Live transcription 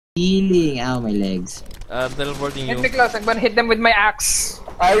Healing. Ow, my legs. Teleporting you. Hit me close. I'm gonna hit them with my axe.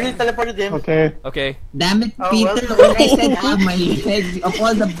 I already teleported him. Okay. Damn it, Oh, Peter. well. When I said ow, my legs. Of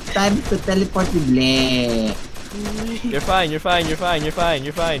all the times to teleport you, bleh. You're fine. You're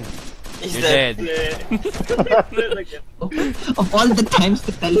dead. Of all the times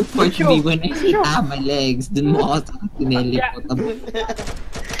to teleport me, when I said ow, my legs, dun mo ako sa tineleport.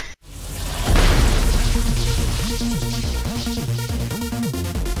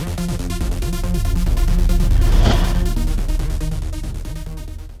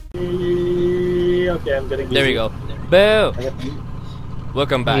 Okay, I'm getting There we go. Boo!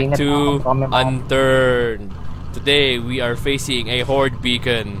 Welcome back to Unturned. Today we are facing a Horde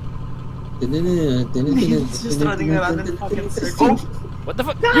beacon. It's just running around in fucking circle. What the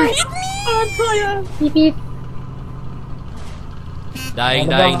fuck? You hit me! Beep. Dying.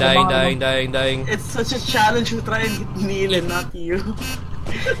 It's such a challenge to try and hit Neil and not you.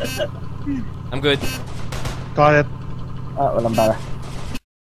 I'm good. Got it. Walang bala.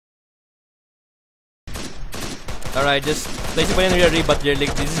 Alright, just place it when you're ready, but you're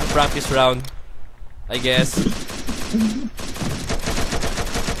like, this is a practice round, I guess.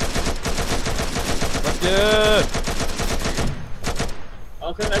 Fuck yeah!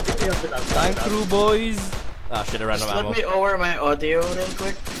 Okay, I think we have been out. Time through, boys! Ah, shit, I ran out of Just let ammo. me over my audio real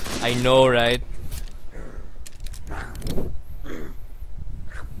quick. I know, right?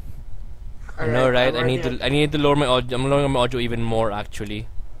 I know, right? I need to lower my audio. I'm lowering my audio even more, actually.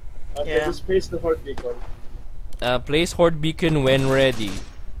 Okay, Yeah. just place the Horde beacon. Place Horde beacon when ready,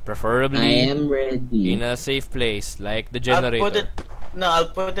 preferably I am ready. in a safe place, like the I'll generator.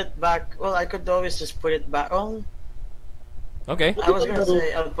 put it back. Well, I could always just put it back. Oh, Okay. I was gonna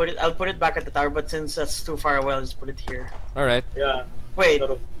say I'll put it back at the tower, but since that's too far away, I'll just put it here. All right. Yeah. Wait,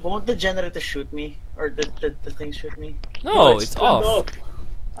 Sort of. won't the generator shoot me? Or the thing shoot me? No, it's off.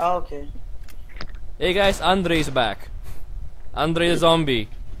 Oh, okay. Hey guys, Andre's back. Andre the zombie.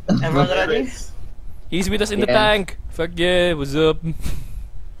 Everyone ready? He's with us in the Yeah. tank. Fuck yeah, what's up?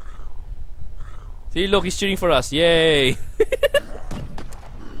 See, look, he's cheering for us. Yay!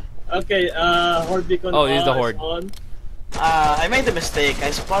 Okay, Horde beacon. Oh, this is the Horde. On. I made a mistake.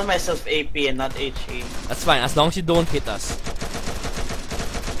 I spawned myself AP and not HE. That's fine, as long as you don't hit us.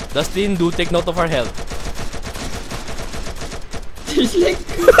 Dustin, do take note of our health. There's like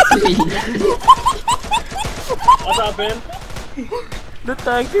What happened? The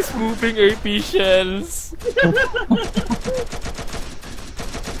tank is moving AP shells.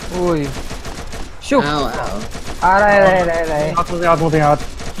 Uy. Shoot. ow. Aray. Moving out.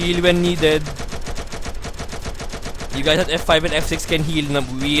 Heal when needed. You guys at F5 and F6 can heal na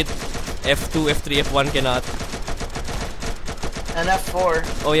with F2, F3, F1 cannot. And F4.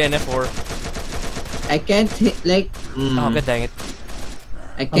 Oh yeah, and F4. I can't hit like. Oh, god dang it.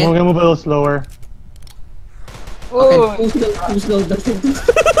 I I'm can't. gonna move a little slower. Okay, too slow, Dustin.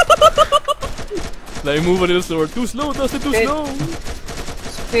 Like, move a little slower. Too slow, Dustin, too Wait. slow.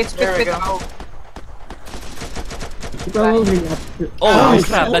 There we go. Probably not. Oh,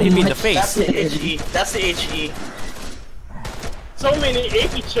 crap, that hit me in the That's face. the HE. That's the HE. So many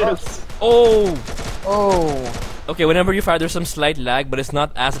 80 chills. Oh! Oh. Okay, whenever you fire, there's some slight lag, but it's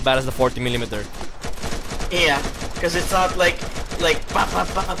not as bad as the 40mm. Yeah, because it's not like pa pa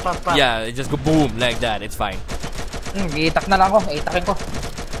pa pa pa. Yeah, it just go boom like that. It's fine. Itak na lang ako. Itakin ko.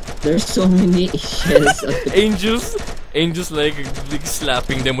 There's so many shells. Angels like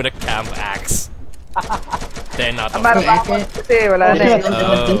slapping them with a camp axe. 10 out of Meron 10. pa ako kasi wala na eh.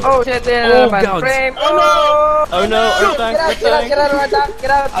 Oh shit, Oh, man. God. Frame. Oh no! Oh no, our tank, our tank. Get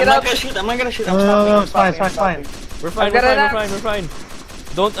out. I'm not gonna shoot. I'm stopping. I'm stopping. We're fine.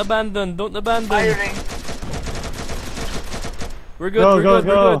 Don't abandon. Firing. We're good.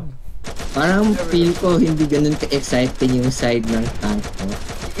 Parang feel ko hindi ganun ka-exciting yung side ng tank ko.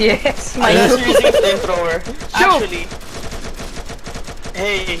 Yes. I was using flamethrower. Actually.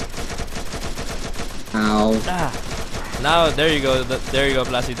 Hey. Ow. Now, there you go,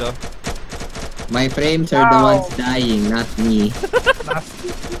 Placido. My frames are the ones dying, not me.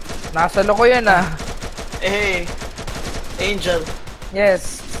 Nasa loko yan ah. Hey. Angel.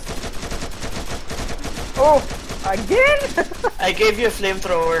 Yes. Oh, again? I gave you a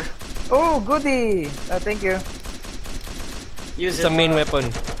flamethrower. Oh, goody. Thank you. Use It's it. a main weapon.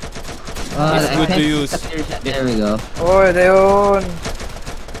 Well, It's good to use. There we go. Oh, yun.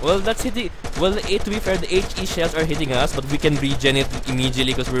 Well, that's hitting. Well, to be fair, the HE shells are hitting us, but we can regen it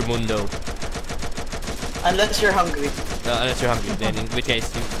immediately because we're Mundo. Unless you're hungry. Unless you're hungry, then in which case,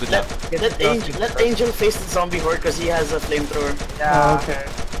 good luck. Let Angel face the zombie horde because he has a flamethrower. Yeah. Okay.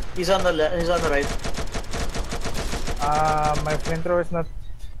 He's on the left. He's on the right. My flamethrower is not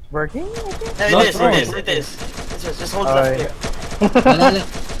working? I think? No, Not it wrong. is. Just hold Okay.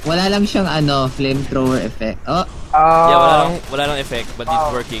 left. Wala lang siyang flamethrower effect. Oh, Yeah, wala lang effect, but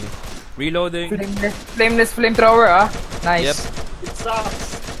it's working. Reloading. Flameless flamethrower, ah. Nice. Yep. It sucks.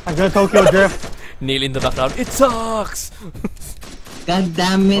 I'm gonna Tokyo Drift. Neil in the background. It sucks. god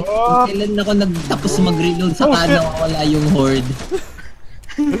damn it. Kailan ako nagtapos mag-reload sa wala yung Horde.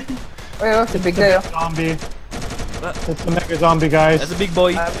 Oh, si Big Guy, oh. Zombie. It's the mega zombie, guys. That's a big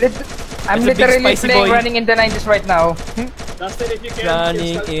boy. I'm That's a big literally spicy playing boy. running in the 90s right now. Dustin, if you can,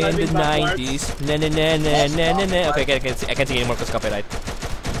 Running start in the driving backwards. 90s. Na. Okay, I can't see anymore because copyright.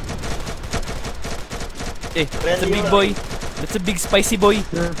 Eh, that's a big boy. That's a big spicy boy.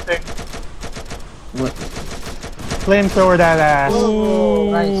 What? Flamethrower that ass.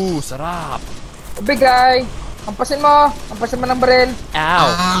 Ooh, Nice. sarap. Big Guy, hampasin mo ng baril. Ow.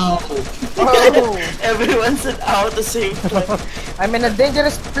 Ow! Oh, Everyone said out the same time. I'm in a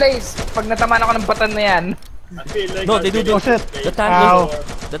dangerous place pag natamaan ako ng batan na yan. I feel like No, I'm they do getting the space. the tank. Ow.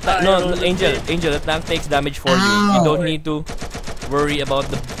 No, Angel, the tank takes damage for you. You don't need to worry about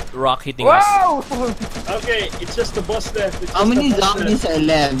the rock hitting us. Wow! Okay, it's just the boss left. It's How just many the boss zombies left. are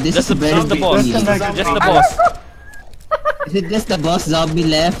left? This Just is very the big. boss. Just the Just the boss. Is it just the boss zombie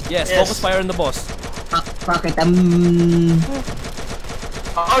left? Yes, Yes. focus fire on the boss. Fuck it,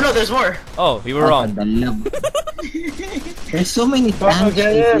 Oh no, there's more. Oh, we were wrong. There's so many tanks.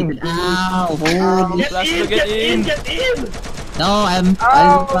 get in. Ow! Holy Blast to get in. Get in! No, I'm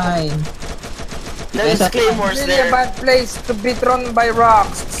Ow. fine. There's claymores Really a there. bad place to be thrown by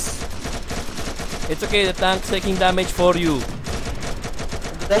rocks. It's okay, the tank's taking damage for you.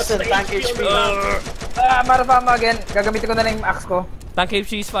 Dustin, tank HP. Marafama again. Gagamitin ko na lang yung axe ko. Tank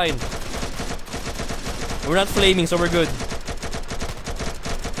HP is fine. We're not flaming, so we're good.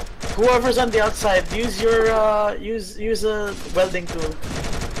 Whoever's on the outside, use your use a welding tool.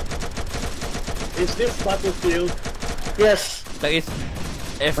 Is this battlefield? Yes. Like it's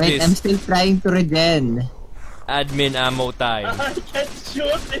F Wait, I'm this. still trying to regen. Admin ammo time. I can't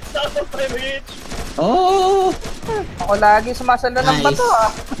shoot! It's out of my reach! Oh! Ako lagi sumasalo ng Nice. bato, ah.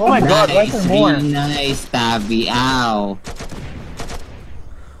 Oh my god, why is Nice, there more? really nice, Tabby. Ow.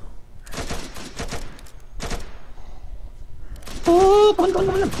 Oh, come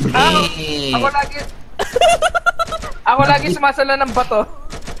on. Ako lagi... Ako lagi sumasalo ng bato.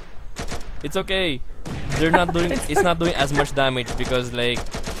 It's okay. It's not doing as much damage because like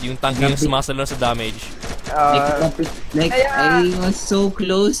yung tank yung sumasalo sa damage. Like, I was so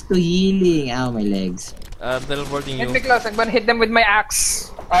close to healing. Ow, my legs. Teleporting Hit you. me close. I'm gonna hit them with my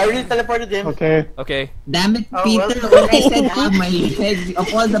axe. I already teleported him. Okay. Okay. Damn it, Oh, Peter. well. When I said, my legs, of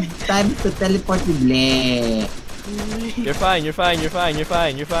all the times to teleport to bleh. You're fine. You're fine.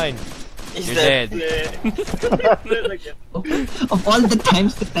 He's You're dead. dead. Of all the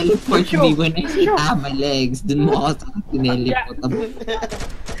times to teleport me when I said, my legs, dun mo ako sa tineleport.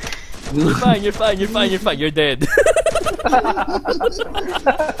 You're fine. You're dead.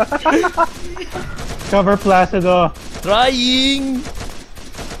 Cover Placido. Trying.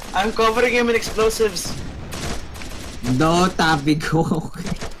 I'm covering him in explosives. No, tabi ko.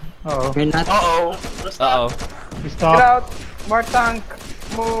 Uh-oh. You're not. Uh-oh. Uh-oh. We Get stop. out. More tank.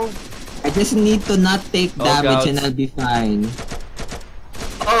 Move. I just need to not take Oh, damage God. and I'll be fine.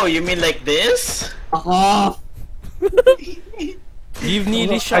 Oh, you mean like this? Fuck off! Give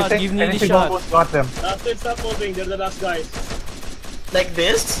Neely shot. Give Neely I think we shot. almost got them. Dustin, stop moving. They're the last guys. Like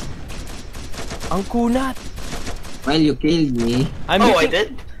this? Ang kunat. Well, you killed me. I'm Oh, I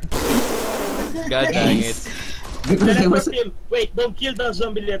hitting- did? God dang it. Because I was. Teleport him. Wait, don't kill the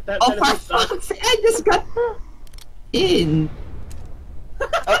zombie yet. Oh, for Teleport us. fuck's sake, I just got in.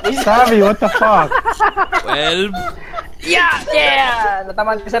 Savvy, what the fuck? 12. Yeah!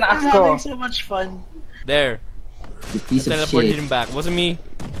 Natamaan ko siya ng I'm axe ko. having so much fun. There. You piece of Teleported shit. him back. Wasn't me.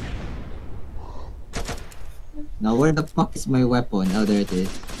 Now, where the fuck is my weapon? Oh, there it is.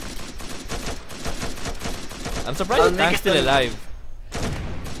 I'm surprised I'll the make tank's it still a- alive.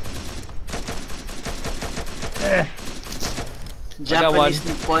 Japanese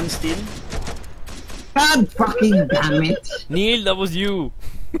Nippon steel. God fucking damn it! Neil, that was you.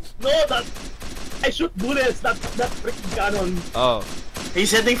 No, that I shoot bullets. That freaking cannon. Oh.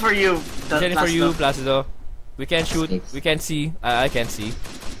 He's heading for you. Heading for you, Placido. Placido. We can't shoot. Six. We can't see. I can't see.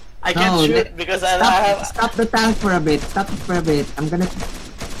 I can't No, shoot let- because I Stop, have. stop the tank for a bit. Stop it for a bit. I'm gonna.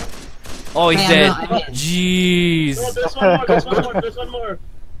 Oh, he's Hey, dead. I know. Jeez. No, there's one more. There's one more. There's one more.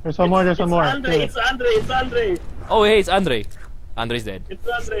 There's one more. There's one more. Andre. It's Andre. It's Andre. Oh, hey, it's Andre. Andre's dead. It's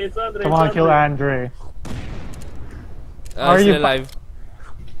Andre. It's Andre. Come it's on, kill Andre. Andre. Are He's you still alive.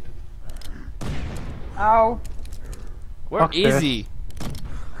 Ow. Where Fuck is this. he?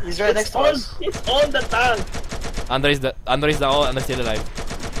 He's right next to us. He's on the tank. Andre is down. Andre still alive.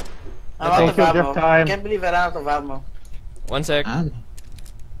 I'm out of Thank you, ammo. Jeff time. Can't believe I'm out of ammo. 1 sec. Ah,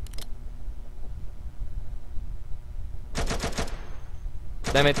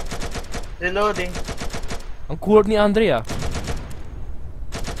 Damn it. Reloading. Ang cool ni Andre ah.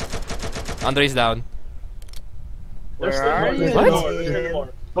 Andre is down. There's Where are you? What? There's still more.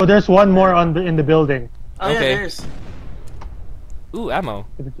 Oh, there's one more in the building. Oh Okay. yeah, there's. Ooh, ammo.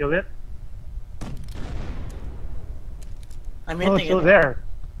 Did you kill it? I'm Oh, hitting it's still it. there.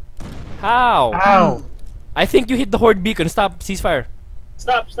 How? Ow! I think you hit the Horde beacon. Stop. Ceasefire.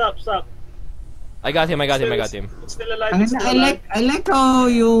 Stop. I got him. I got him. It's still alive. I It's still alive. like how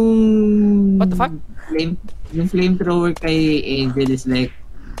yung What the fuck? yung flamethrower kay Angel is like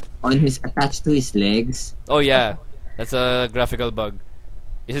on his attached to his legs. Oh yeah. That's a graphical bug.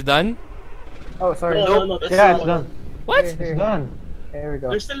 Is it done? Oh, sorry. No, that's Yeah, still it's done. What? It's done. There we go.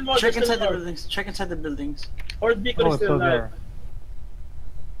 There's still more. Check There's inside still the more. buildings. Check inside the buildings. Horde beacon Oh, is it's still still alive. there.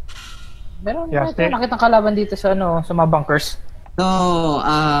 Meron Yeah, stay. nakitang kalaban dito sa sa mga bunkers. So,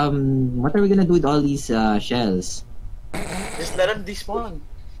 what are we gonna do with all these shells? Just let them despawn.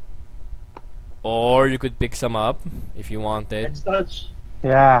 Or you could pick some up if you wanted. Next touch.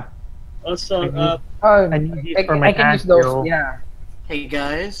 Yeah. Also, Oh, I need these for my I can use tank, those. yo. Yeah. Hey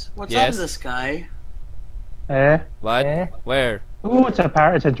guys, what's Yes? up in the sky? Eh? What? Eh? Where? Ooh, it's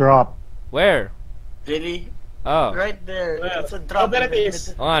a drop. Where? Really? Oh. Right there. Where? It's a drop. Oh, there it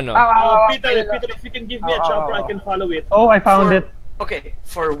is. Oh, ano? Peter, if you can give me a chopper, I can follow it. Oh, I found For- it. Okay,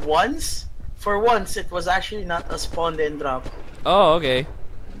 for once, it was actually not a spawn then drop. Oh, okay.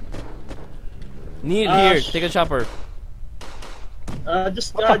 Neil, here, take a chopper.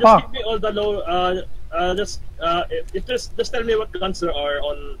 Just What the just fuck? give me all the low. Just tell me what guns there are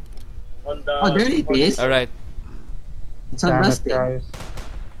on the. Oh, there it is. Alright. It's not Damn it, rusted. guys.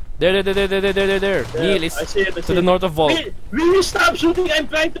 There. Yeah, Neil, it's I see it. to the north of Vault. Will you stop shooting? I'm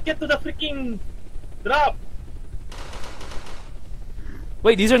trying to get to the freaking drop.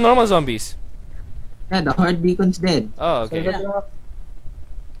 Wait, these are normal zombies. Yeah, the Horde beacon's dead. Oh, So okay. the-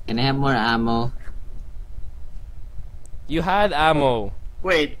 Can I have more ammo? You had ammo.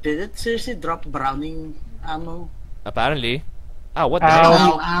 Wait, did it seriously drop Browning ammo? Apparently. Ah, what the Ow. heck?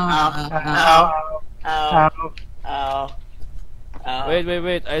 Ow, ow, ow, Ow. Ow. Ow. Ow.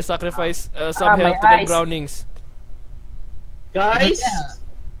 Wait. I sacrificed some my health to get eyes. Brownings. Guys, Yeah.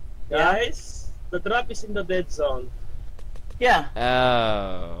 guys, the drop is in the dead zone. Yeah.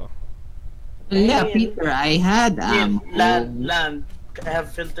 Oh. Yeah, Peter, I had ammo. Land. I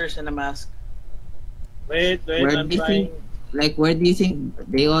have filters and a mask. Wait, Where I'm do you trying. think, where do you think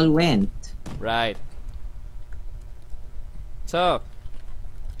they all went? Right. So,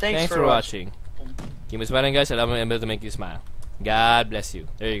 Thanks thanks for watching. Keep me smiling, guys, and I'm able to make you smile. God bless you.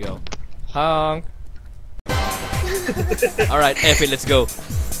 There you go. Honk. Alright, F it, let's go.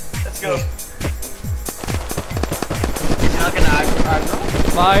 Let's go. You're not gonna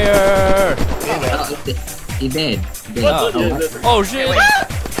aggro? Fire! Oh, he did. What Oh, was it? oh shit!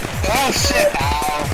 Oh shit! Ow!